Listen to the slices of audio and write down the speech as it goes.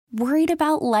Worried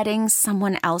about letting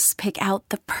someone else pick out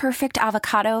the perfect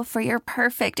avocado for your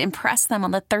perfect impress them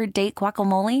on the third date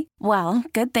guacamole? Well,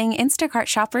 good thing Instacart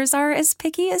shoppers are as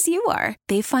picky as you are.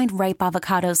 They find ripe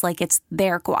avocados like it's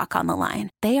their guac on the line.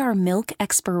 They are milk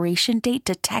expiration date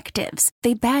detectives.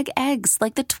 They bag eggs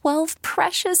like the 12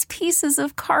 precious pieces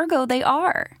of cargo they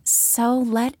are. So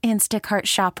let Instacart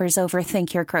shoppers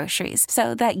overthink your groceries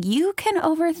so that you can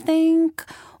overthink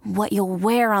what you'll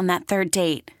wear on that third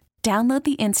date. Download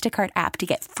the Instacart app to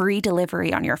get free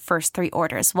delivery on your first 3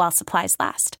 orders while supplies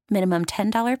last. Minimum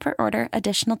 $10 per order.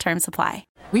 Additional terms apply.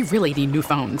 We really need new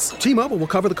phones. T-Mobile will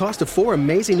cover the cost of 4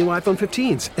 amazing new iPhone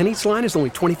 15s, and each line is only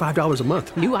 $25 a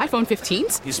month. New iPhone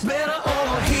 15s? It's better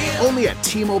over here. Only at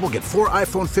T-Mobile, get 4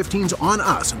 iPhone 15s on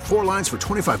us and 4 lines for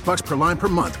 $25 per line per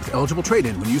month with eligible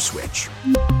trade-in when you switch.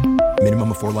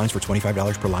 Minimum of 4 lines for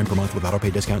 $25 per line per month with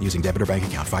autopay discount using debit or bank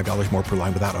account. $5 more per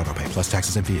line without autopay, plus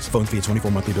taxes and fees. Phone fee at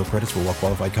 24 monthly bill credits for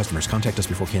well-qualified customers. Contact us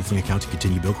before canceling account to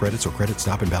continue bill credits or credit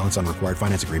stop and balance on required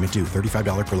finance agreement due.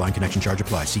 $35 per line connection charge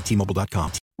applies. See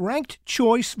T-Mobile.com. Ranked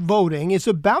choice voting is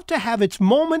about to have its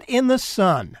moment in the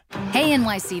sun. Hey,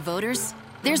 NYC voters.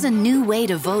 There's a new way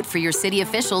to vote for your city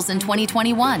officials in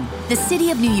 2021. The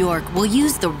City of New York will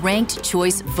use the ranked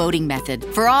choice voting method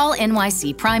for all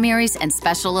NYC primaries and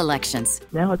special elections.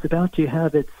 Now it's about to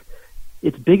have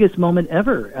its biggest moment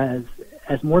ever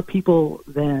as more people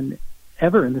than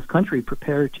ever in this country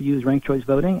prepare to use ranked choice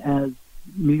voting, as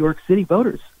New York City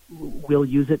voters will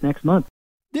use it next month.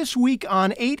 This week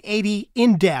on 880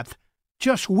 In Depth,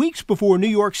 just weeks before New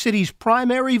York City's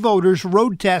primary voters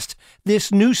road test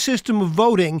this new system of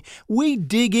voting, we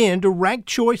dig into ranked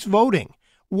choice voting.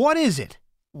 What is it?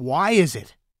 Why is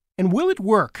it? And will it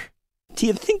work? Do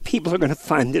you think people are going to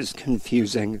find this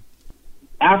confusing?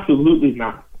 Absolutely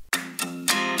not.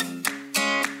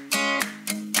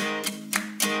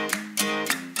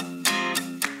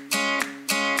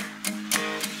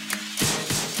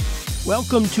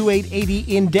 Welcome to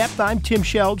 880 In Depth. I'm Tim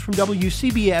Sheld from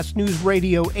WCBS News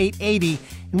Radio 880,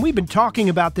 and we've been talking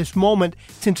about this moment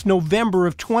since November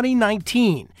of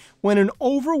 2019, when an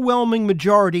overwhelming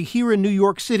majority here in New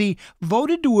York City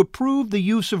voted to approve the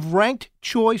use of ranked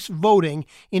choice voting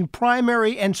in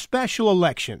primary and special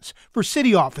elections for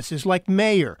city offices like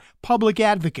mayor, public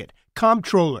advocate,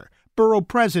 comptroller, borough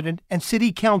president, and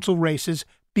city council races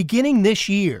beginning this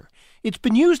year. It's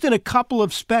been used in a couple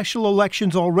of special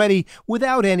elections already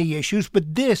without any issues,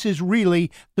 but this is really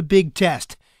the big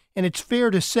test. And it's fair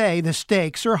to say the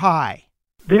stakes are high.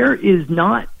 There is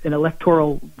not an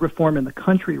electoral reform in the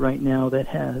country right now that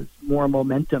has more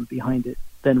momentum behind it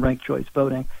than ranked choice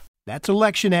voting. That's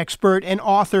election expert and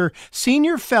author,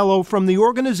 senior fellow from the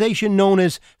organization known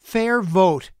as Fair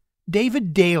Vote,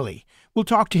 David Daley. We'll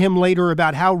talk to him later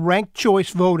about how ranked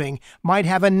choice voting might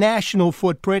have a national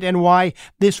footprint and why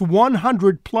this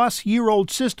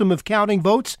 100-plus-year-old system of counting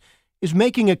votes is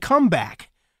making a comeback.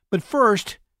 But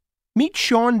first, meet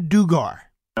Sean Dugar.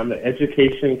 I'm the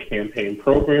Education Campaign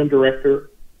Program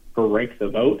Director for Rank the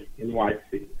Vote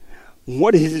NYC.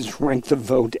 What is Rank the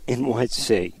Vote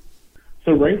NYC?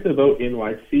 So Rank the Vote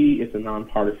NYC is a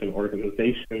nonpartisan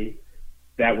organization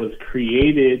that was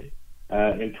created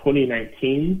in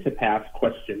 2019 to pass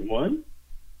Question 1,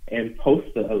 and post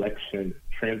the election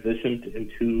transitioned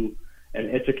into an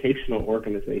educational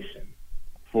organization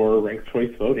for ranked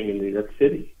choice voting in New York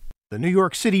City. The New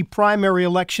York City primary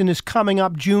election is coming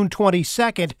up June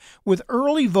 22nd, with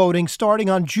early voting starting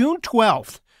on June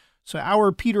 12th. So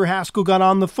our Peter Haskell got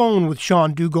on the phone with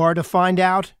Sean Dugar to find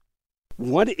out.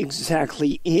 What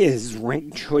exactly is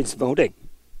ranked choice voting?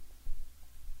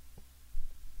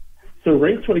 So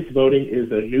ranked choice voting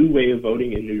is a new way of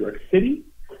voting in New York City.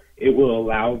 It will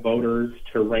allow voters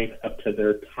to rank up to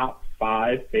their top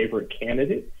 5 favorite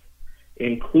candidates,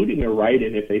 including a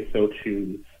write-in if they so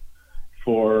choose,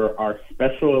 for our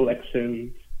special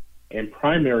elections and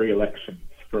primary elections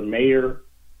for mayor,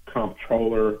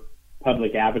 comptroller,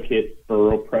 public advocate,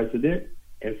 borough president,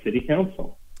 and city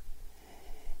council.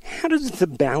 How does the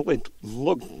ballot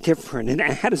look different, and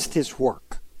how does this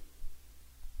work?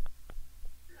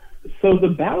 So the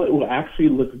ballot will actually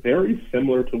look very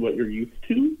similar to what you're used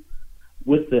to,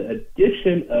 with the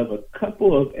addition of a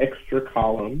couple of extra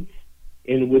columns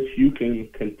in which you can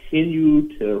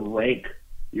continue to rank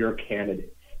your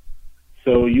candidates.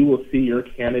 So you will see your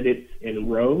candidates in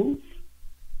rows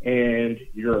and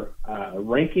your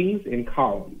rankings in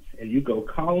columns. And you go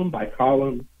column by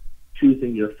column,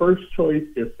 choosing your first choice,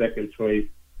 your second choice,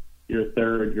 your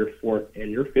third, your fourth, and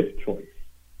your fifth choice.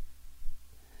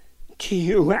 Do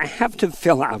you have to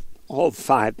fill out all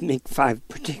 5, make 5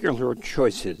 particular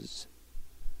choices?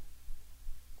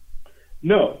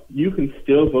 No, you can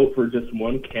still vote for just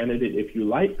one candidate if you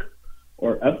like,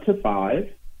 or up to 5.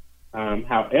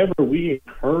 However, we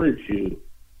encourage you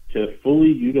to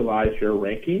fully utilize your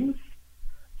rankings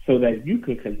so that you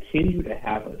can continue to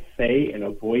have a say and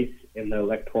a voice in the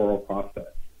electoral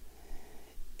process.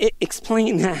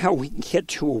 Explain how we get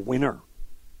to a winner.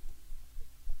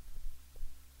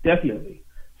 Definitely.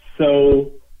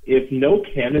 So if no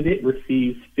candidate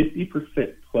receives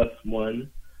 50% plus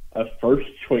 1 of first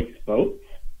choice votes,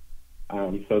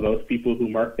 so those people who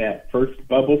mark that first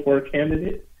bubble for a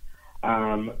candidate,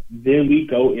 then we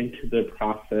go into the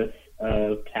process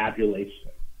of tabulation.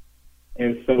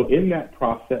 And so in that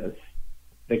process,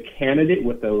 the candidate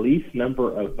with the least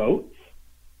number of votes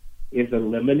is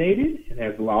eliminated and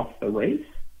has lost the race.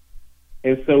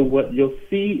 And so what you'll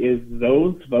see is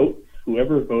those votes,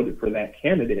 whoever voted for that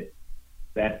candidate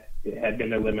that had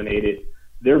been eliminated,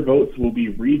 their votes will be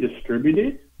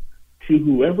redistributed to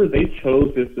whoever they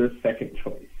chose as their second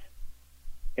choice.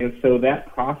 And so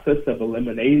that process of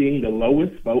eliminating the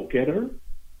lowest vote getter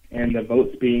and the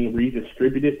votes being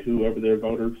redistributed to whoever their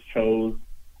voters chose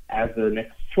as their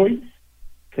next choice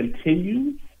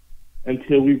continues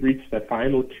until we reach the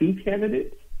final 2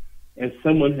 candidates and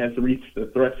someone has reached the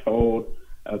threshold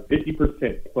of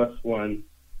 50% plus 1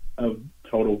 of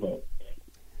total votes.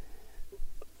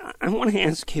 I want to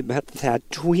ask you about that.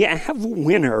 Do we have a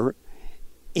winner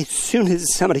as soon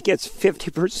as somebody gets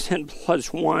 50%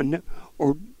 plus 1,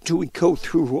 or do we go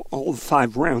through all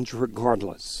 5 rounds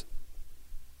regardless?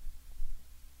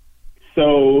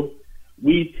 So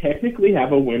we technically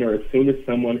have a winner as soon as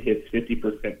someone hits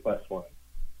 50% plus 1.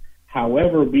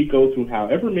 However, we go through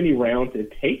however many rounds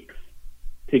it takes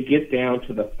to get down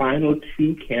to the final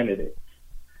 2 candidates.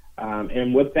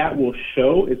 And what that will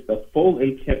show is the full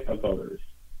intent of voters.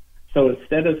 So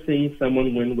instead of seeing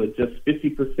someone win with just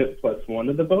 50% plus 1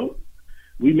 of the vote,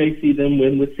 we may see them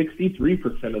win with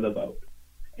 63% of the vote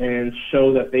and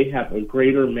show that they have a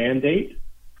greater mandate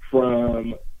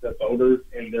from the voters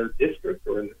in their district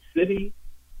or in the city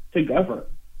to govern.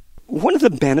 What are the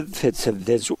benefits of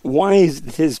this? Why is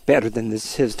this better than the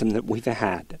system that we've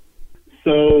had?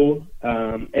 So,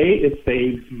 it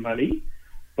saves money.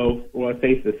 It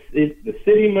saves the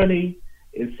city money.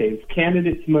 It saves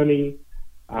candidates money.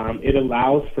 It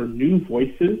allows for new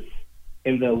voices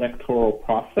in the electoral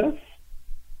process.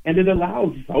 And it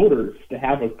allows voters to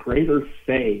have a greater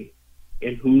say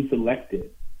in who's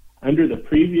elected. Under the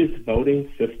previous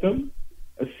voting system,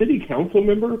 a city council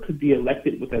member could be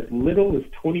elected with as little as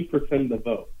 20% of the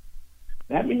vote.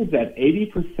 That means that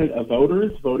 80% of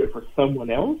voters voted for someone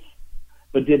else,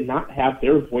 but did not have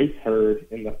their voice heard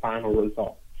in the final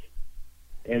results.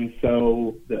 And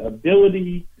so the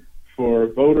ability for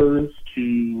voters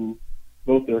to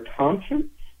vote their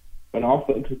conscience, but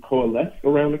also to coalesce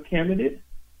around a candidate,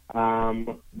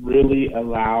 really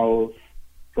allows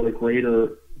for a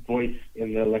greater voice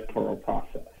in the electoral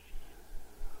process.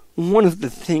 One of the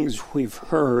things we've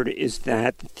heard is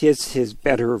that this is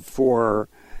better for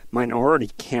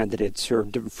minority candidates or a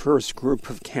diverse group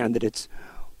of candidates.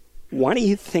 Why do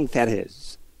you think that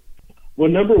is? Well,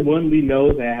 number one, we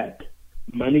know that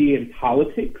money in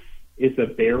politics is a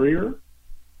barrier,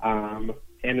 and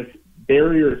it's a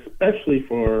barrier especially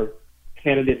for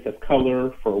candidates of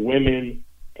color, for women,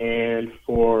 and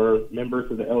for members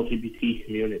of the LGBT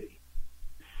community.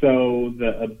 So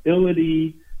the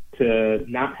ability to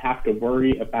not have to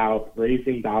worry about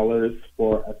raising dollars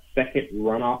for a second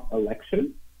runoff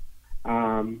election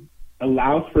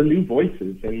allows for new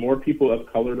voices and more people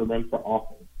of color to run for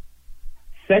office.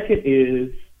 Second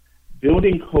is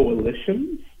building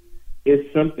coalitions is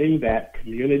something that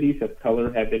communities of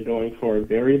color have been doing for a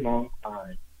very long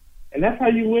time. And that's how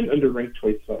you win under ranked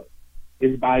choice vote,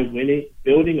 is by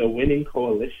building a winning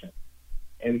coalition.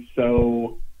 And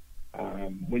so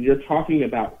when you're talking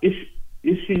about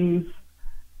issues,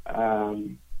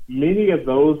 many of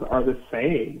those are the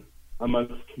same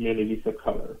amongst communities of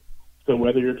color. So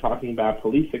whether you're talking about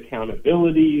police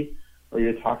accountability, or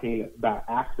you're talking about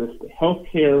access to health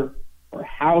care, or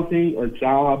housing, or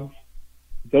jobs,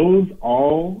 those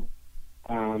all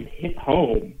hit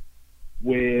home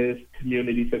with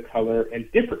communities of color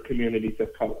and different communities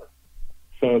of color.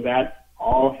 So that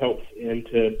all helps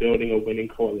into building a winning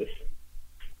coalition.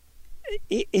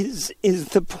 Is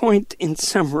the point in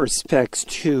some respects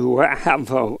to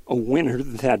have a winner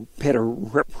that better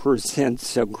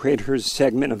represents a greater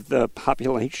segment of the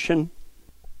population?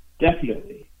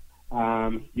 Definitely.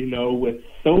 With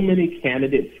so many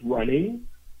candidates running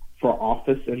for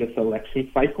office in this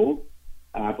election cycle,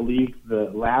 I believe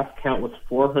the last count was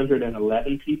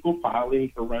 411 people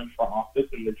filing to run for office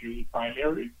in the June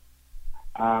primary.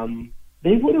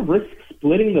 they would have risked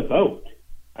splitting the vote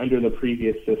under the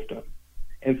previous system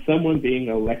and someone being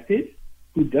elected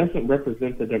who doesn't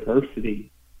represent the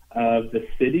diversity of the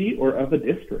city or of a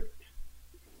district.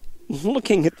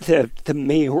 Looking at the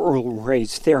mayoral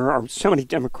race, there are so many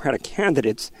Democratic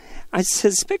candidates. I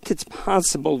suspect it's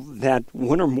possible that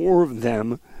one or more of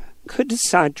them could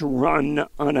decide to run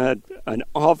on an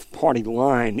off-party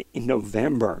line in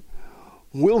November.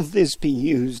 Will this be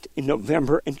used in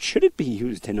November, and should it be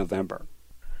used in November?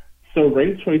 So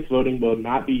ranked choice voting will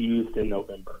not be used in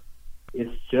November.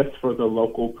 It's just for the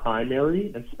local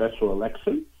primary and special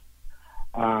elections.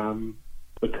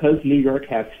 Because New York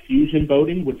has fusion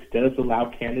voting, which does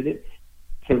allow candidates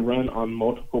to run on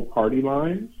multiple party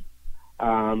lines,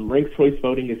 ranked choice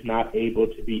voting is not able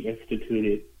to be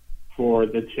instituted for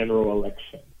the general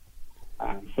election.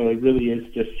 So it really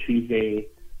is just choosing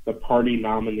the party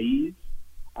nominees,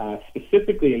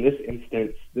 specifically in this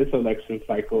instance, this election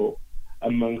cycle,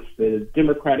 amongst the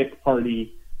Democratic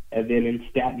Party, and then in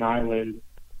Staten Island,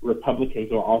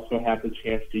 Republicans will also have the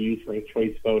chance to use ranked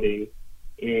choice voting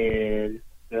in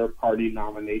their party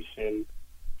nomination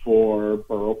for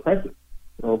borough president.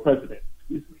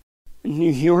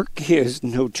 New York is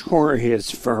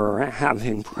notorious for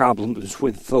having problems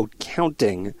with vote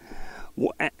counting.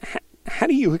 How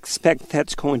do you expect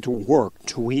that's going to work?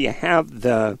 Do we have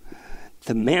the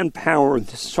manpower,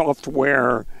 the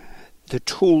software, the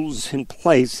tools in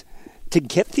place to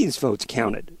get these votes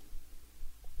counted?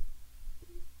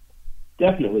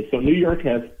 Definitely. So New York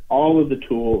has all of the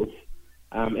tools,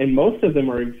 and most of them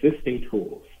are existing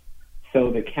tools.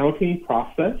 So the counting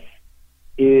process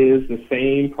is the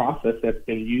same process that's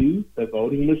been used. The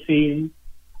voting machines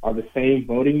are the same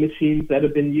voting machines that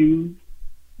have been used.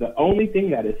 The only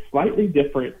thing that is slightly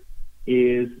different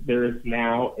is there is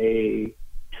now a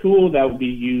tool that will be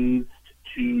used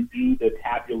to do the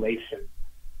tabulation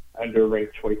under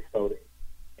ranked choice voting.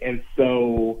 And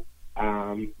so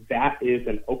that is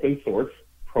an open source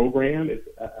program. It's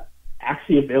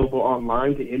actually available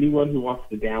online to anyone who wants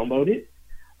to download it.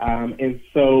 And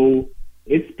so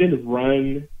it's been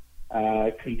run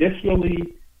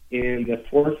conditionally in the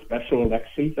 4 special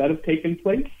elections that have taken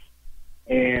place.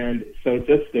 And so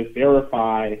just to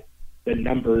verify the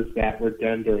numbers that were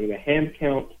done during the hand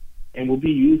count and will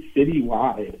be used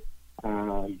citywide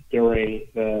during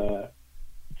the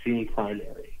June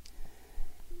primary.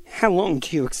 How long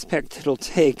do you expect it'll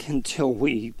take until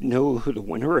we know who the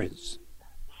winner is?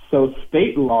 So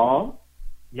state law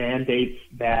mandates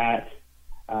that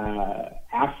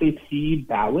absentee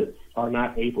ballots are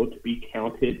not able to be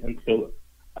counted until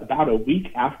about a week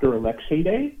after Election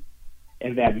Day,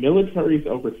 and that military's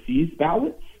overseas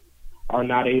ballots are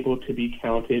not able to be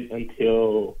counted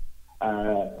until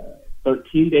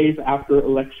 13 days after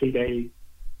Election Day.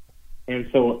 And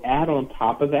so add on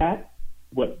top of that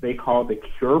what they call the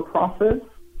cure process,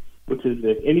 which is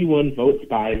if anyone votes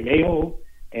by mail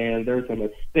and there's a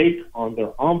mistake on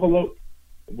their envelope,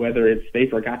 whether it's they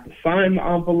forgot to sign the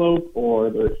envelope or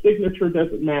their signature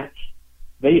doesn't match,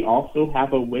 they also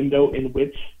have a window in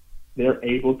which they're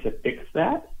able to fix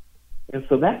that. And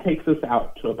so that takes us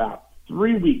out to about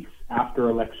 3 weeks after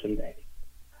Election Day.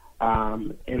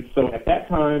 And so at that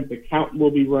time, the count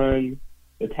will be run,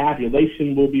 the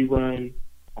tabulation will be run,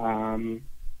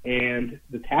 and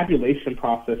the tabulation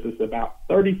process is about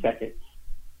 30 seconds.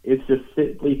 It's just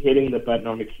simply hitting the button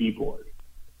on the keyboard.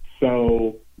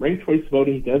 So ranked choice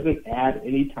voting doesn't add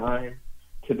any time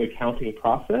to the counting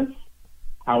process.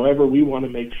 However, we want to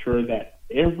make sure that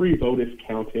every vote is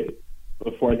counted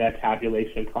before that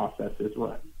tabulation process is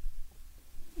run.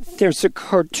 There's a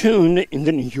cartoon in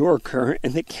the New Yorker,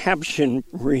 and the caption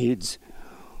reads,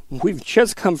 "We've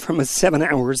just come from a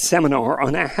 7-hour seminar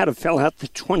on how to fill out the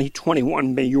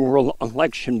 2021 mayoral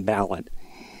election ballot."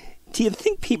 Do you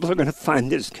think people are going to find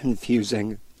this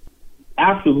confusing?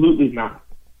 Absolutely not.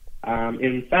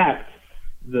 In fact,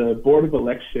 the Board of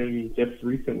Elections just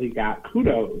recently got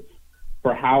kudos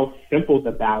for how simple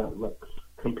the ballot looks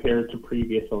compared to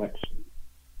previous elections.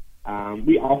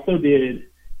 We also did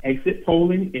exit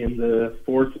polling in the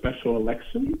 4 special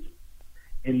elections,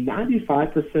 and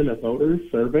 95% of voters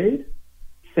surveyed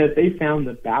said they found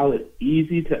the ballot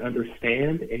easy to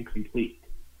understand and complete.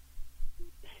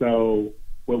 So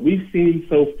what we've seen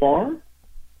so far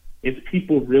is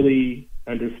people really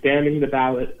understanding the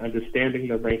ballot, understanding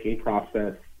the ranking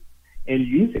process, and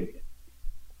using it.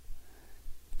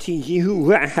 Do you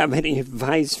have any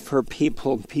advice for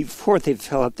people before they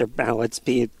fill out their ballots,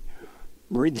 be it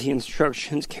read the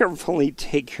instructions carefully,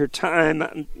 take your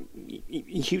time?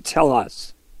 You tell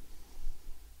us.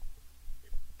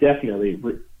 Definitely.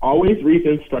 Always read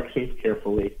the instructions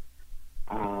carefully.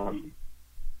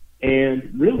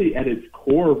 And really, at its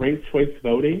core, ranked choice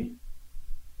voting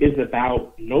is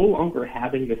about no longer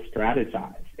having to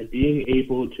strategize and being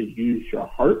able to use your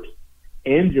heart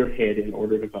and your head in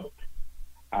order to vote.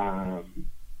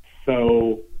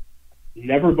 So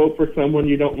never vote for someone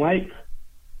you don't like.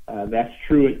 That's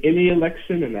true in any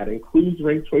election, and that includes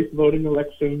ranked choice voting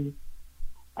elections.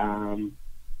 And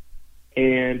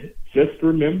just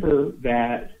remember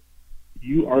that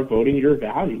you are voting your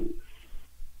values.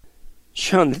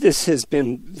 Sean, this has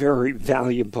been very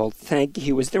valuable. Thank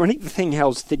you. Is there anything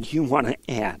else that you want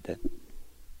to add?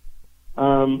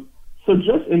 So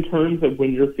just in terms of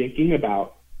when you're thinking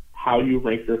about how you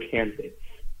rank your candidates,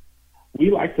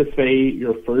 we like to say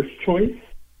your first choice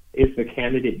is the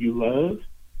candidate you love.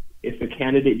 It's the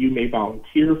candidate you may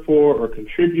volunteer for or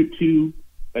contribute to,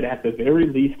 but at the very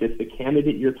least, it's the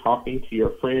candidate you're talking to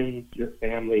your friends, your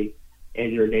family,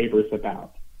 and your neighbors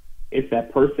about. It's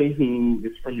that person who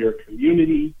is from your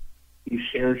community, who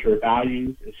shares your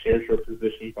values and shares your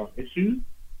positions on issues.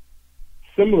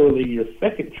 Similarly, your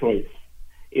second choice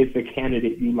is the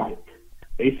candidate you like.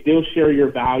 They still share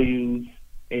your values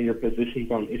and your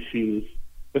positions on issues,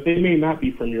 but they may not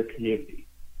be from your community.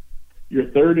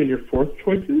 Your third and your fourth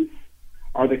choices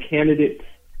are the candidates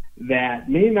that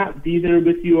may not be there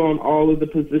with you on all of the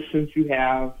positions you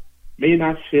have, may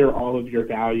not share all of your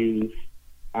values,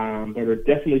 but are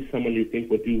definitely someone you think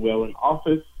would do well in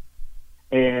office.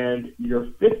 And your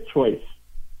fifth choice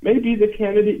may be the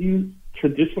candidate you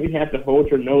traditionally had to hold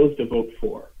your nose to vote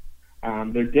for.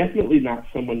 They're definitely not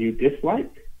someone you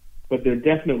dislike, but they're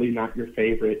definitely not your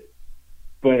favorite.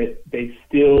 But you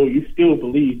still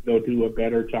believe they'll do a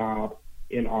better job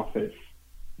in office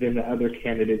than the other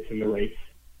candidates in the race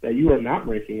that you are not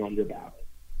ranking on your ballot.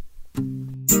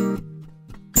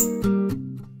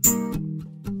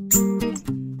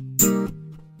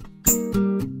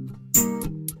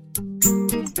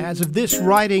 As of this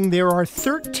writing, there are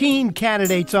 13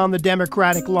 candidates on the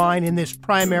Democratic line in this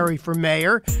primary for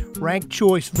mayor. Ranked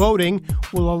choice voting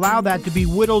will allow that to be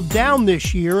whittled down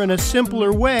this year in a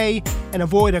simpler way and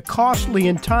avoid a costly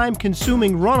and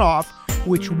time-consuming runoff,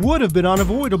 which would have been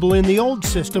unavoidable in the old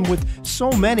system with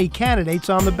so many candidates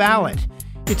on the ballot.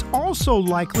 It's also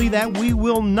likely that we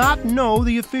will not know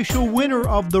the official winner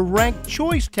of the ranked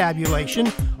choice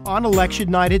tabulation on election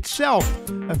night itself.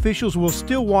 Officials will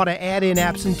still want to add in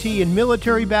absentee and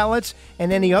military ballots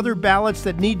and any other ballots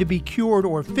that need to be cured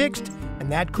or fixed,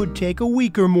 and that could take a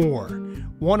week or more.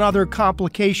 One other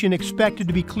complication expected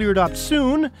to be cleared up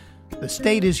soon: the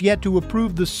state is yet to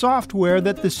approve the software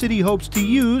that the city hopes to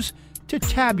use to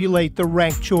tabulate the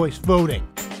ranked choice voting.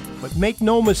 But make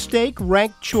no mistake,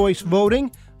 ranked choice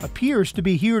voting appears to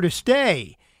be here to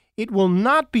stay. It will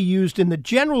not be used in the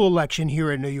general election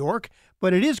here in New York,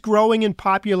 but it is growing in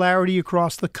popularity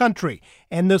across the country,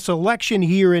 and this election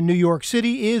here in New York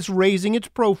City is raising its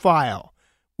profile.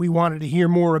 We wanted to hear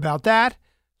more about that,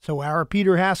 so our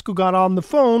Peter Haskell got on the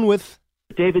phone with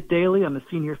David Daly. I'm a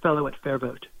senior fellow at Fair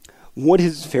Vote. What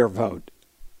is Fair Vote?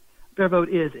 Fair Vote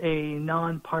is a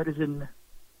nonpartisan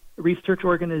research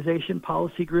organization,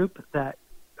 policy group that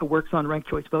works on ranked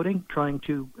choice voting, trying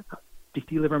to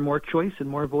deliver more choice and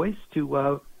more voice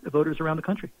to voters around the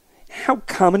country. How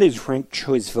common is ranked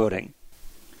choice voting?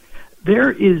 There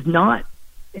is not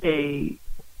an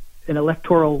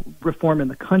electoral reform in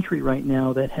the country right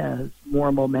now that has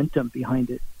more momentum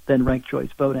behind it than ranked choice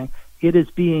voting. It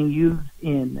is being used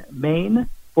in Maine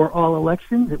for all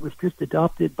elections. It was just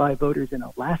adopted by voters in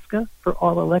Alaska for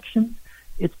all elections.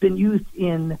 It's been used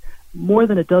in more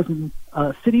than a dozen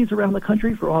cities around the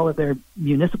country for all of their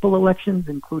municipal elections,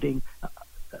 including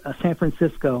San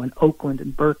Francisco and Oakland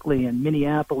and Berkeley and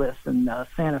Minneapolis and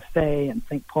Santa Fe and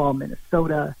St. Paul,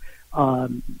 Minnesota.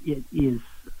 It is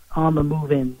on the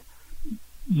move in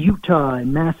Utah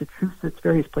and Massachusetts,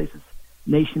 various places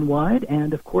nationwide.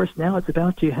 And, of course, now it's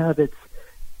about to have its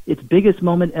biggest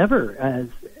moment ever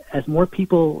as more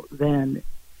people than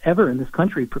ever in this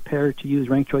country prepare to use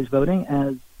ranked choice voting,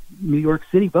 as New York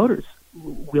City voters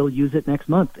will use it next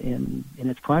month in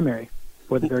its primary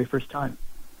for the very first time.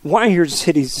 Why are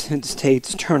cities and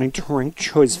states turning to ranked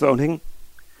choice voting?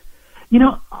 You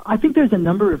know, I think there's a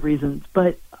number of reasons,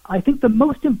 but I think the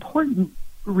most important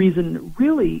reason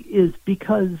really is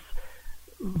because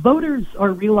voters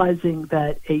are realizing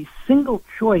that a single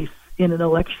choice in an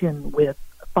election with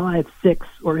 5, 6,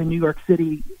 or in New York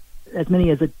City, as many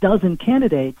as a dozen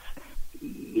candidates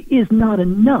is not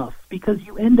enough, because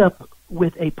you end up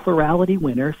with a plurality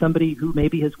winner, somebody who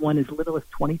maybe has won as little as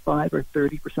 25 or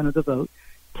 30% of the vote,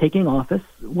 taking office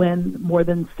when more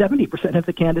than 70% of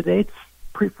the candidates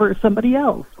prefer somebody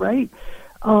else, right?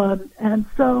 And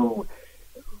so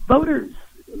voters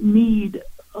need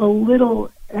a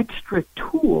little extra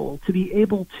tool to be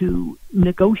able to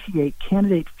negotiate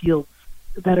candidate fields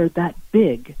that are that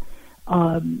big.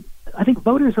 I think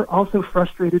voters are also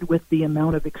frustrated with the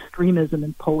amount of extremism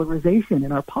and polarization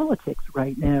in our politics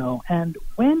right now. And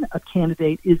when a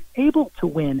candidate is able to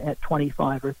win at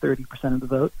 25 or 30% of the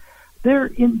vote, they're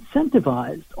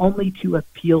incentivized only to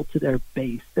appeal to their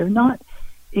base. They're not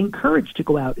encouraged to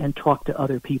go out and talk to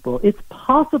other people. It's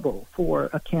possible for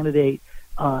a candidate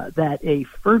that a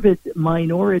fervid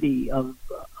minority of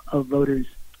voters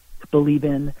believe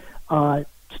in to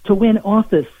win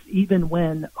office even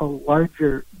when a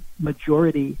larger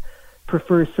majority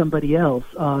prefers somebody else.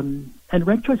 And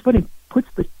ranked choice voting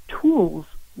puts the tools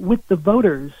with the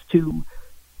voters to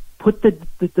put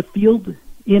the field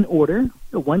in order,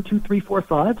 1, 2, 3, 4,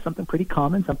 5, something pretty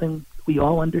common, something we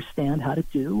all understand how to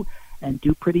do and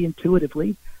do pretty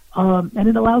intuitively. And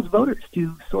it allows voters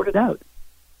to sort it out.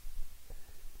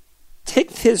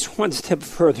 Take this one step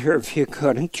further, if you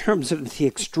could, in terms of the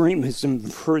extremism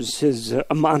versus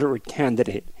a moderate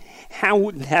candidate. How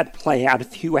would that play out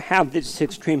if you have this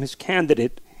extremist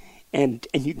candidate and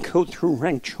you go through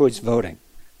ranked choice voting?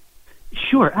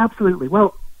 Sure, absolutely.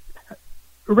 Well,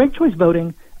 ranked choice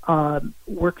voting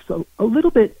works a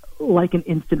little bit like an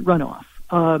instant runoff.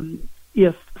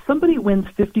 If somebody wins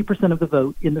 50% of the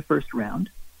vote in the first round,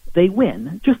 they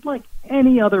win, just like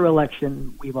any other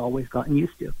election we've always gotten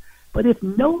used to. But if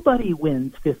nobody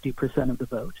wins 50% of the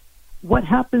vote, what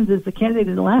happens is the candidate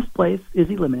in last place is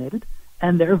eliminated,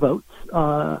 and their votes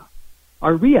are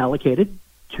reallocated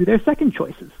to their second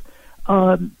choices.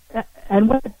 And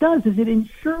what it does is it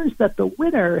ensures that the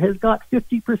winner has got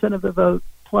 50% of the vote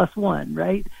plus one,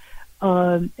 right?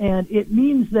 And it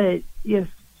means that if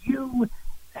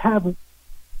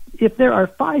there are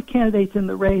 5 candidates in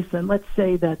the race, and let's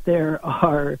say that there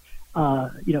are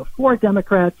 4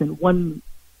 Democrats and 1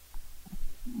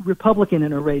 Republican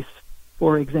in a race,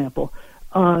 for example,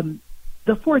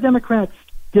 the 4 Democrats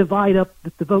divide up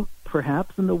the vote,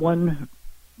 perhaps, and the 1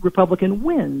 Republican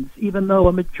wins, even though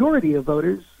a majority of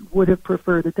voters would have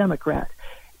preferred a Democrat.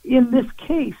 In this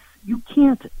case, you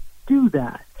can't do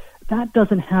that. That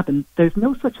doesn't happen. There's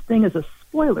no such thing as a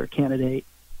spoiler candidate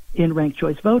in ranked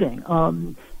choice voting.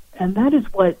 And that is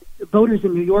what voters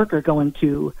in New York are going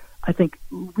to, I think,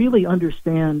 really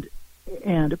understand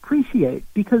and appreciate,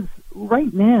 because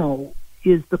right now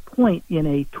is the point in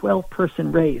a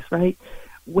 12-person race, right,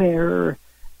 where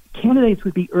candidates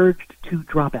would be urged to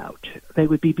drop out. They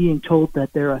would be being told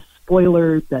that they're a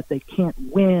spoiler, that they can't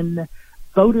win.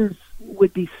 Voters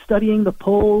would be studying the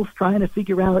polls, trying to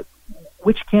figure out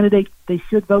which candidate they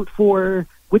should vote for,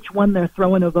 which one they're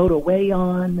throwing a vote away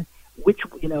on,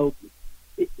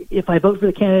 if I vote for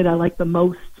the candidate I like the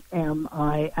most, am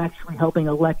I actually helping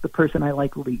elect the person I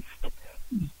like least?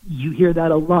 You hear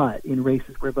that a lot in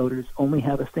races where voters only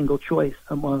have a single choice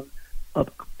among a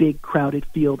big crowded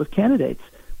field of candidates.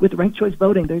 With ranked choice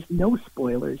voting, there's no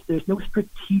spoilers. There's no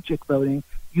strategic voting.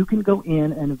 You can go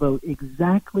in and vote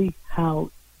exactly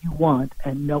how you want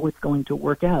and know it's going to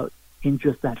work out in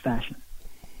just that fashion.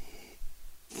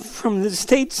 From the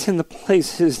states and the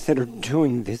places that are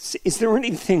doing this, is there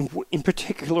anything in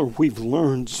particular we've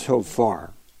learned so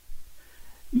far?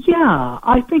 Yeah,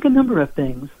 I think a number of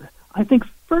things. I think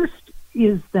first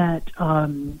is that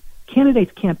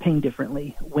candidates campaign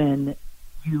differently when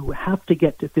you have to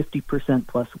get to 50%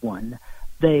 plus one.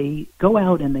 They go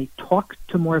out and they talk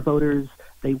to more voters.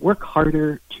 They work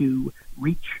harder to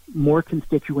reach more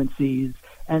constituencies,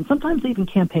 and sometimes they even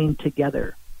campaign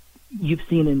together. You've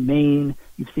seen in Maine,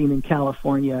 you've seen in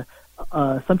California,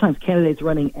 sometimes candidates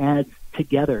running ads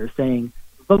together saying,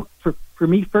 vote for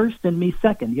me first and me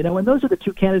second. And those are the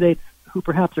 2 candidates who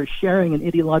perhaps are sharing an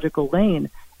ideological lane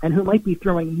and who might be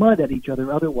throwing mud at each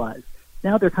other otherwise.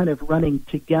 Now they're kind of running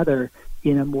together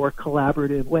in a more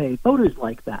collaborative way. Voters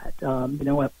like that.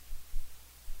 The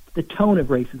tone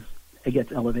of races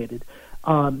gets elevated.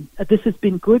 This has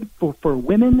been good for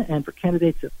women and for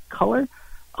candidates of color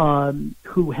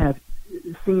who have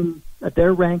seen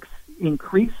their ranks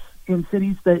increase in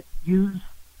cities that use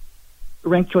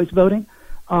ranked choice voting.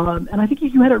 And I think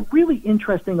you had a really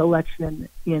interesting election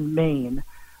in Maine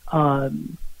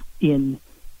in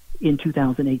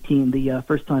 2018, the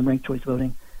first time ranked choice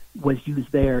voting was used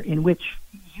there, in which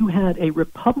you had a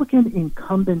Republican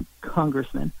incumbent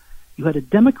congressman, you had a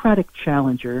Democratic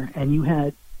challenger, and you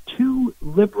had 2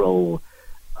 liberal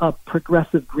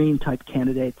progressive green type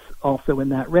candidates also in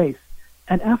that race.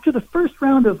 And after the first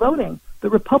round of voting, the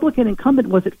Republican incumbent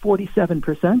was at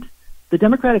 47%, the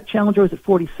Democratic challenger was at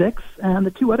 46%, and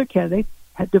the 2 other candidates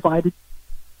had divided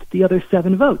the other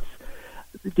 7 votes,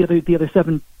 the other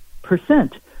 7%.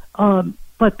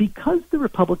 But because the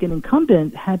Republican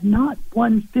incumbent had not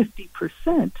won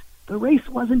 50%, the race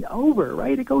wasn't over,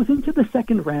 right? It goes into the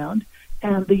second round,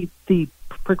 and the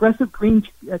progressive Green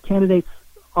candidates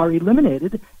are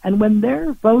eliminated, and when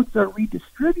their votes are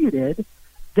redistributed,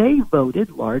 they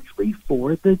voted largely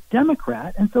for the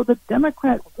Democrat, and so the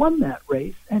Democrat won that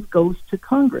race and goes to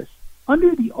Congress.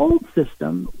 Under the old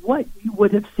system, what you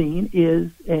would have seen is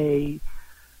a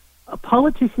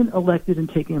politician elected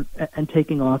and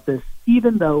taking office,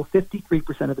 even though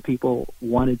 53% of the people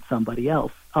wanted somebody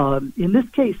else. In this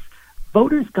case,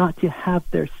 voters got to have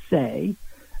their say.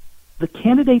 The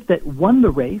candidate that won the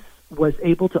race was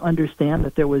able to understand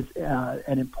that there was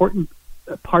an important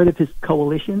part of his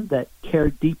coalition that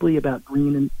cared deeply about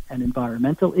green and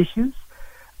environmental issues.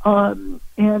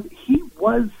 And he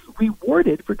was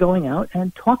rewarded for going out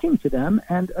and talking to them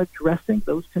and addressing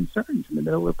those concerns in the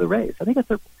middle of the race. I think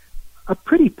that's a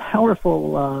pretty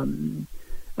powerful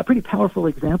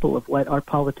example of what our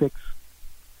politics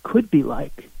could be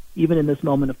like, even in this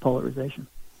moment of polarization.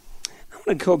 I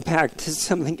want to go back to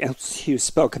something else you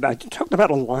spoke about. You talked about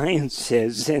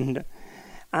alliances, and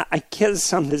I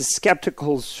guess I'm the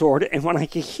skeptical sort, and when I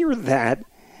hear that,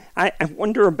 I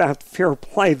wonder about fair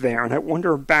play there, and I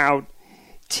wonder about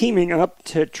teaming up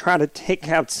to try to take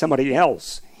out somebody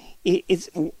else.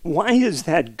 Why is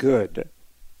that good?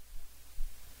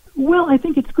 Well, I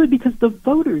think it's good because the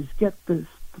voters get the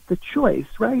choice,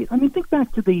 right? I mean, think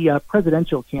back to the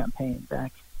presidential campaign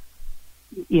back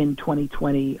in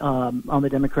 2020 on the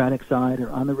Democratic side or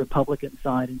on the Republican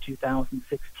side in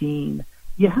 2016.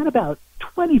 You had about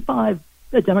 25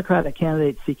 Democratic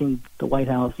candidates seeking the White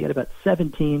House. You had about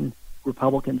 17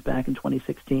 Republicans back in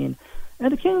 2016.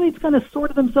 And the candidates kind of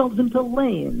sorted themselves into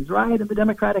lanes, right? On the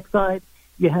Democratic side,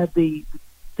 you had the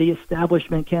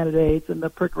establishment candidates and the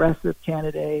progressive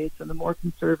candidates and the more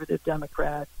conservative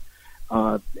Democrats.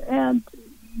 And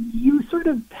you sort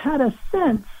of had a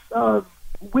sense of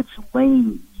which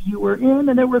lane you were in,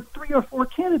 and there were 3 or 4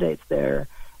 candidates there,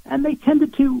 and they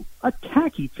tended to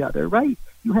attack each other, right?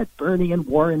 You had Bernie and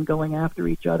Warren going after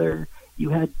each other. You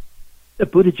had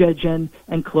Buttigieg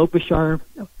and Klobuchar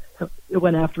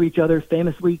went after each other.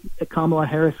 Famously, Kamala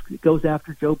Harris goes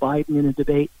after Joe Biden in a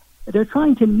debate. They're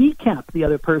trying to kneecap the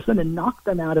other person and knock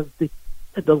them out of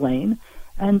the lane,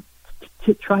 and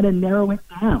to try to narrow it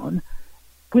down.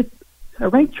 With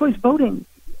ranked choice voting,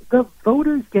 the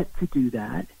voters get to do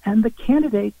that, and the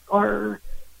candidates are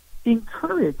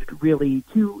encouraged, really,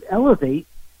 to elevate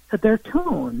their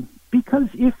tone. Because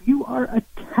if you are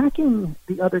attacking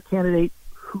the other candidate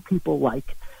who people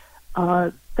like,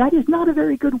 that is not a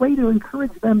very good way to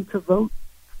encourage them to vote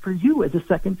for you as a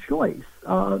second choice.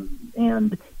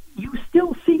 And you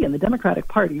still see in the Democratic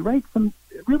Party, right, some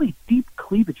really deep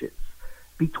cleavages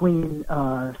between,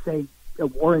 say,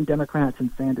 Warren Democrats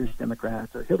and Sanders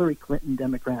Democrats, or Hillary Clinton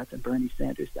Democrats and Bernie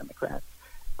Sanders Democrats.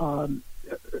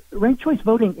 Ranked choice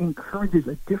voting encourages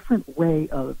a different way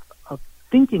of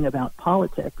thinking about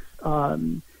politics,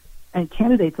 and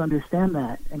candidates understand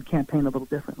that and campaign a little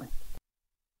differently.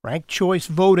 Ranked choice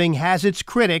voting has its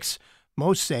critics.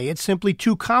 Most say it's simply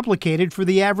too complicated for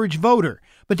the average voter.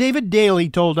 But David Daley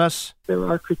told us there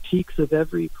are critiques of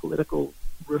every political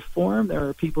reform. There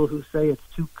are people who say it's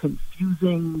too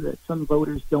confusing, that some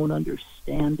voters don't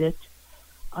understand it.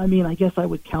 I mean, I guess I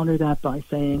would counter that by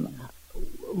saying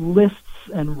lists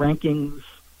and rankings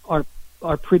are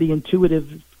pretty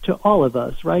intuitive to all of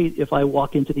us, right? If I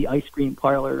walk into the ice cream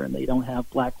parlor and they don't have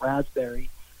black raspberry,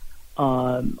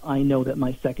 I know that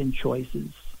my second choice is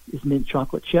mint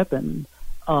chocolate chip, and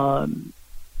I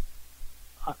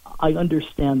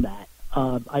understand that.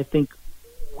 I think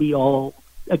we all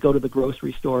go to the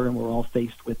grocery store and we're all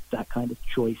faced with that kind of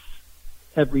choice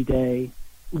every day.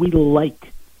 We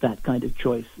like that kind of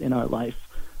choice in our life.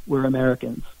 We're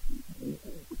Americans.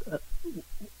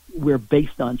 We're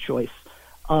based on choice.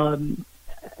 And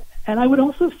I would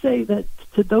also say that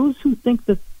to those who think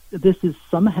that this is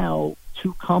somehow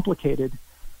too complicated,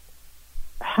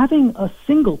 having a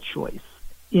single choice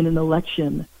in an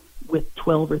election with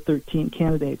 12 or 13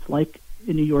 candidates, like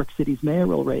in New York City's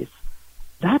mayoral race,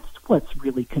 that's what's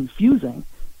really confusing.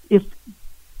 If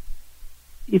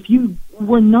you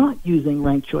were not using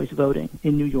ranked choice voting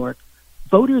in New York,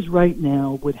 voters right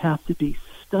now would have to be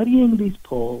studying these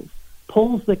polls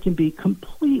that can be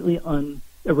completely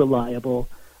unreliable,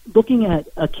 looking at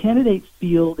a candidate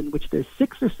field in which there's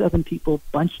 6 or 7 people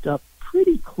bunched up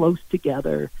pretty close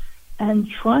together and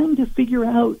trying to figure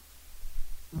out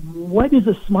what is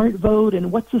a smart vote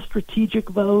and what's a strategic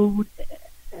vote,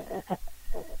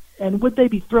 and would they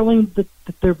be throwing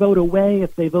their vote away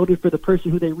if they voted for the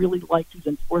person who they really liked who's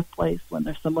in 4th place when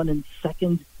there's someone in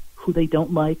 2nd who they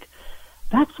don't like.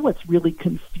 That's what's really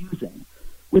confusing.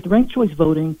 With ranked choice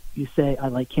voting, you say, I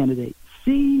like candidate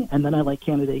C, and then I like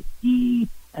candidate E,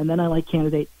 and then I like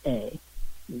candidate A.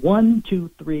 1,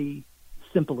 2, 3,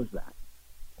 simple as that.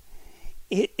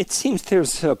 It seems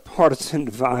there's a partisan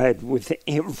divide with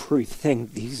everything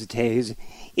these days.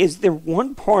 Is there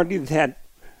one party that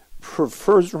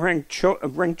prefers ranked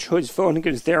choice voting?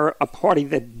 Is there a party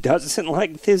that doesn't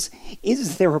like this?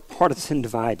 Is there a partisan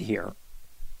divide here?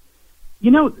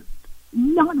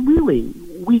 Not really.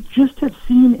 We just have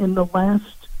seen in the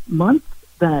last month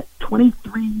that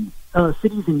 23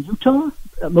 cities in Utah,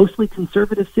 mostly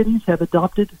conservative cities, have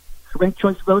adopted ranked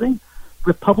choice voting.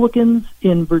 Republicans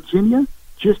in Virginia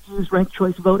just used ranked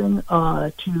choice voting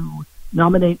to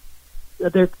nominate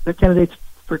their candidates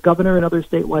for governor and other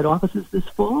statewide offices this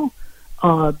fall.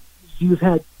 You've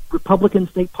had Republican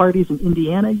state parties in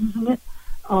Indiana using it.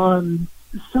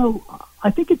 So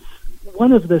I think it's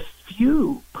one of the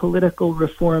few political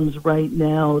reforms right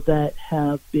now that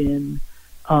have been,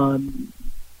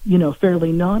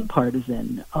 fairly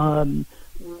nonpartisan.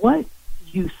 What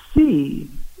you see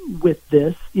with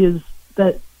this is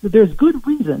that there's good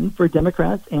reason for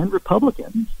Democrats and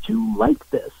Republicans to like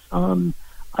this.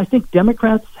 I think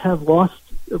Democrats have lost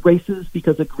races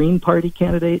because a Green Party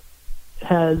candidate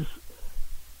has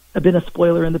been a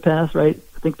spoiler in the past, right?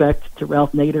 Think back to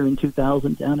Ralph Nader in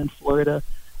 2000 down in Florida.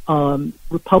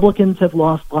 Republicans have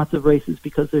lost lots of races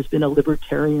because there's been a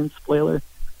libertarian spoiler.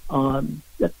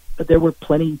 There were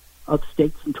plenty of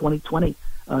states in 2020,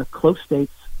 close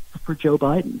states for Joe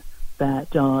Biden,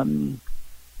 that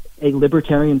a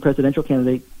libertarian presidential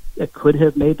candidate could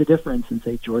have made the difference in,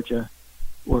 say, Georgia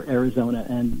or Arizona,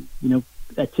 and,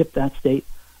 that tipped that state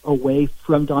away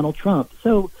from Donald Trump.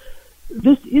 So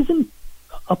this isn't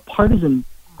a partisan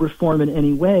reform in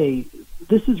any way.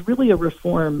 This is really a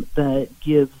reform that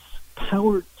gives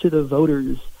power to the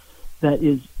voters that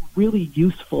is really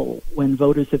useful when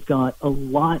voters have got a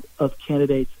lot of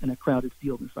candidates and a crowded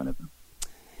field in front of them.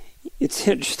 It's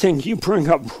interesting you bring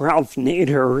up Ralph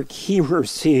Nader. He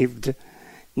received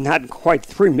not quite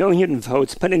 3 million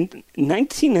votes, but in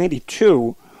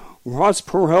 1992, Ross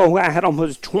Perot had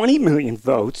almost 20 million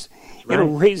votes in a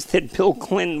race that Bill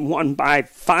Clinton won by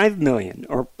 5 million,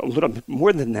 or a little bit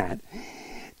more than that.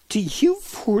 Do you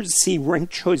foresee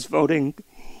ranked choice voting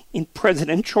in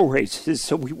presidential races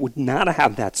so we would not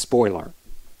have that spoiler?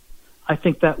 I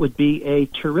think that would be a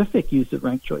terrific use of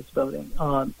ranked choice voting.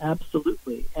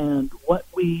 Absolutely. And what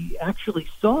we actually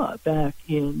saw back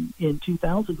in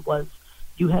 2000 was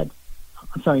in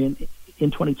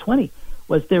 2020,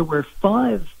 was there were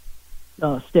 5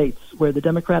 states where the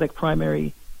Democratic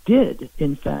primary did,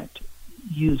 in fact,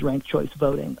 use ranked choice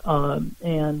voting.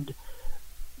 And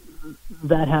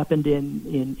that happened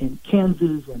in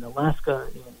Kansas, in Alaska,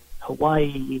 in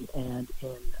Hawaii, and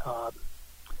in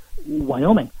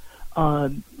Wyoming.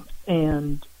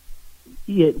 And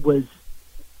it was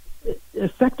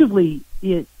effectively,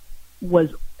 it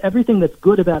was everything that's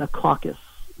good about a caucus,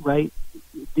 right?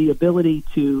 The ability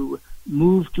to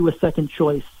move to a second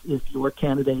choice if your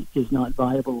candidate is not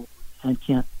viable and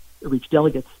can't reach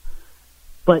delegates.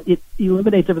 But it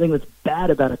eliminates everything that's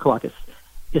bad about a caucus,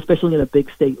 especially in a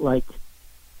big state like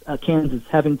Kansas,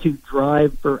 having to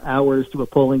drive for hours to a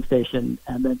polling station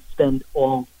and then spend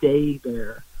all day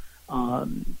there.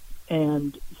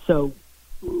 And so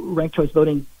ranked choice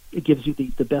voting, it gives you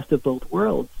the best of both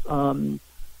worlds.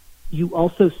 You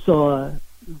also saw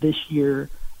this year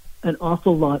an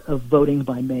awful lot of voting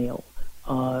by mail,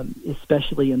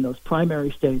 especially in those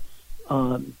primary states.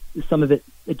 Some of it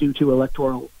due to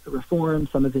electoral reform,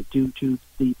 some of it due to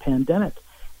the pandemic.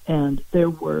 And there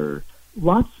were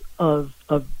lots of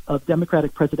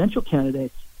Democratic presidential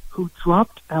candidates who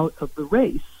dropped out of the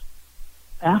race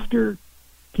after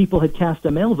people had cast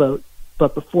a mail vote,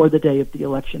 but before the day of the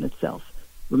election itself.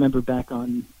 Remember back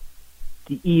on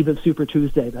the eve of Super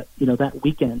Tuesday, that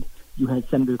weekend, you had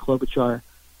Senator Klobuchar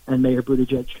and Mayor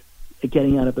Buttigieg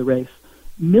getting out of the race.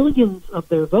 Millions of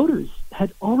their voters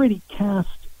had already cast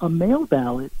a mail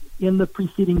ballot in the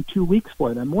preceding 2 weeks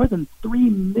for them, more than 3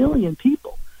 million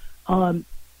people.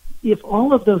 If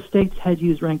all of those states had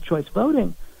used ranked choice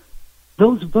voting,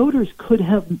 those voters could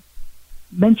have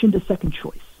mentioned a second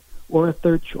choice or a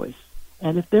third choice.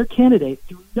 And if their candidate,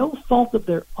 through no fault of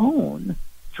their own,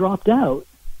 dropped out,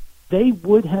 they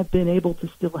would have been able to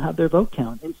still have their vote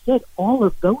count. Instead, all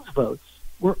of those votes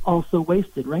were also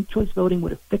wasted. Ranked choice voting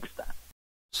would have fixed that.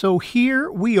 So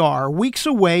here we are, weeks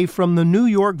away from the New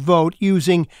York vote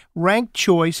using ranked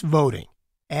choice voting.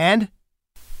 And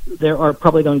there are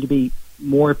probably going to be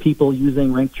more people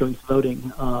using ranked choice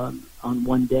voting on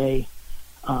one day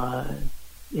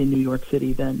in New York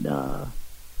City than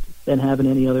than have in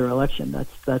any other election.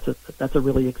 That's a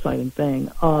really exciting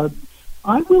thing.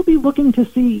 I will be looking to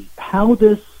see how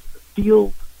this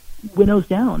field winnows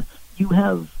down. You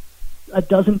have a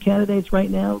dozen candidates right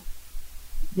now,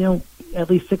 at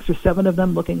least 6 or 7 of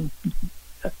them looking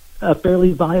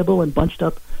fairly viable and bunched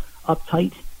up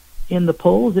tight in the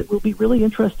polls. It will be really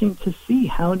interesting to see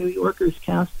how New Yorkers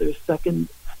cast their second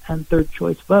and third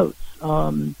choice votes.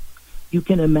 You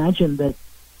can imagine that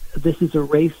this is a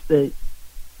race that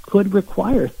could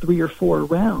require 3 or 4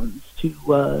 rounds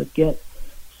to get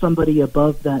somebody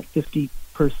above that 50%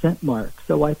 mark.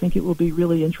 So I think it will be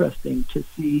really interesting to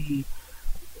see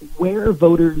where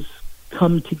voters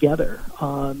come together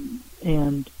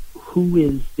and who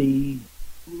is the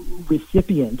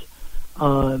recipient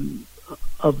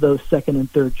of those second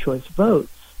and third choice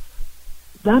votes.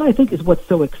 That, I think, is what's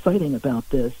so exciting about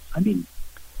this. I mean,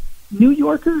 New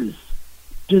Yorkers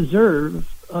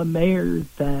deserve a mayor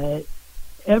that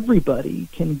everybody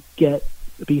can get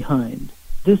behind.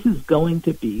 This is going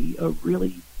to be a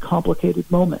really complicated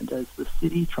moment as the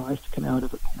city tries to come out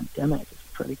of a pandemic, as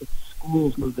we try to get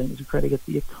schools moving, as we try to get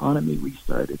the economy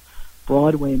restarted,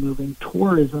 Broadway moving,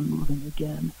 tourism moving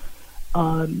again.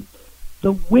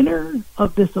 The winner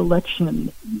of this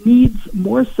election needs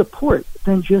more support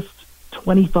than just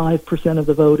 25% of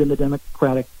the vote in the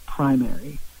Democratic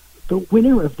primary. The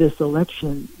winner of this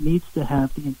election needs to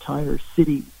have the entire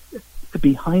city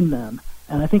behind them.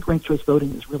 And I think ranked choice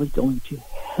voting is really going to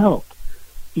help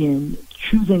in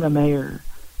choosing a mayor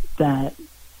that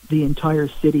the entire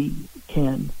city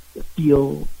can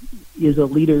feel is a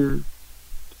leader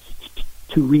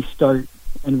to restart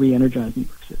and re-energize New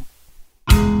York City.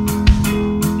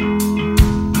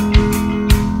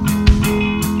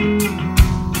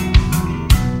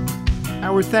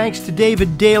 Our thanks to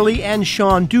David Daley and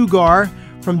Sean Dugar.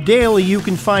 From Daley, you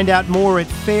can find out more at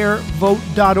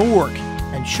fairvote.org.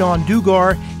 And Sean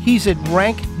Dugar, he's at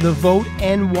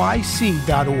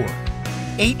rankthevotenyc.org.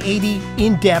 880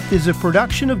 In Depth is a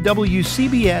production of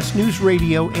WCBS News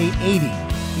Radio 880.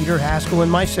 Peter Haskell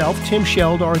and myself, Tim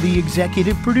Sheld, are the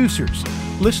executive producers.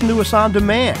 Listen to us on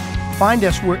demand. Find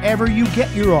us wherever you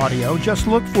get your audio. Just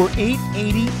look for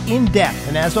 880 In Depth.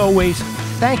 And as always,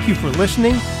 thank you for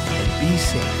listening and be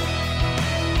safe.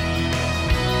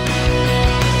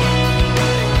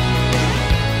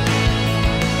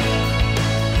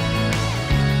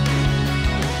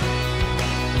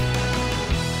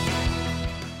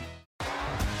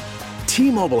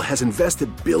 T-Mobile has invested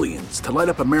billions to light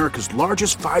up America's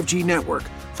largest 5G network,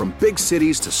 from big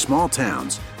cities to small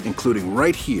towns, including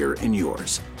right here in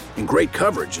yours. And great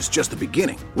coverage is just the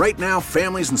beginning. Right now,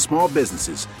 families and small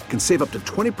businesses can save up to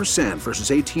 20%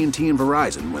 versus AT&T and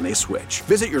Verizon when they switch.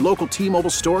 Visit your local T-Mobile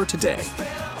store today.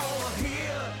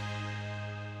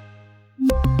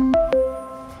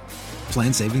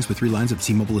 Plan savings with 3 lines of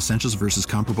T-Mobile Essentials versus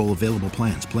comparable available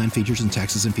plans. Plan features and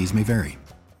taxes and fees may vary.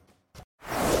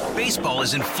 Baseball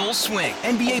is in full swing.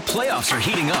 NBA playoffs are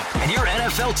heating up, and your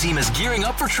NFL team is gearing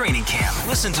up for training camp.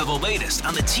 Listen to the latest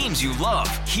on the teams you love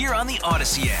here on the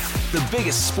Odyssey app. The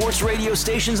biggest sports radio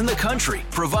stations in the country,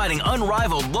 providing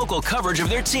unrivaled local coverage of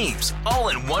their teams, all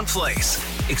in one place.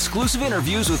 Exclusive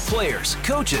interviews with players,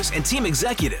 coaches, and team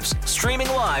executives, streaming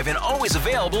live and always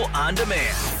available on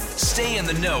demand. Stay in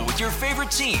the know with your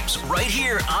favorite teams right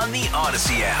here on the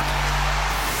Odyssey app.